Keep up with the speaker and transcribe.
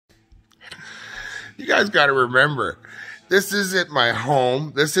You guys got to remember, this isn't my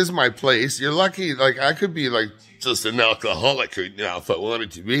home. This is my place. You're lucky. Like, I could be like just an alcoholic right now if I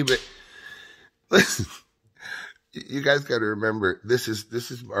wanted to be, but listen, you guys got to remember, this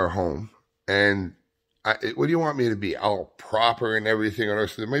is our home. And what do you want me to be? All proper and everything? Or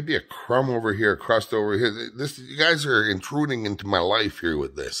there might be a crumb over here, a crust over here. You guys are intruding into my life here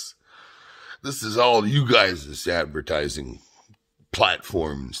with this. This is all you guys, this advertising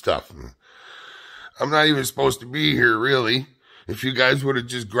platform and stuff. I'm not even supposed to be here, really. If you guys would have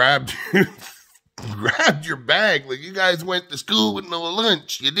just grabbed your bag, like you guys went to school with no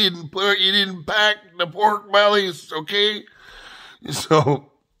lunch. You didn't pack the pork bellies, okay?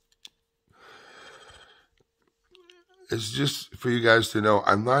 So it's just for you guys to know,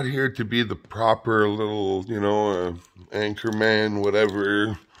 I'm not here to be the proper little, anchor man,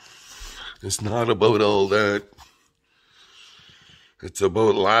 whatever. It's not about all that. It's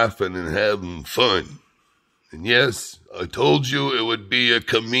about laughing and having fun. And yes, I told you it would be a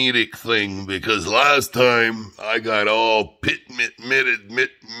comedic thing because last time I got all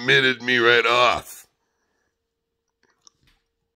admitted me right off.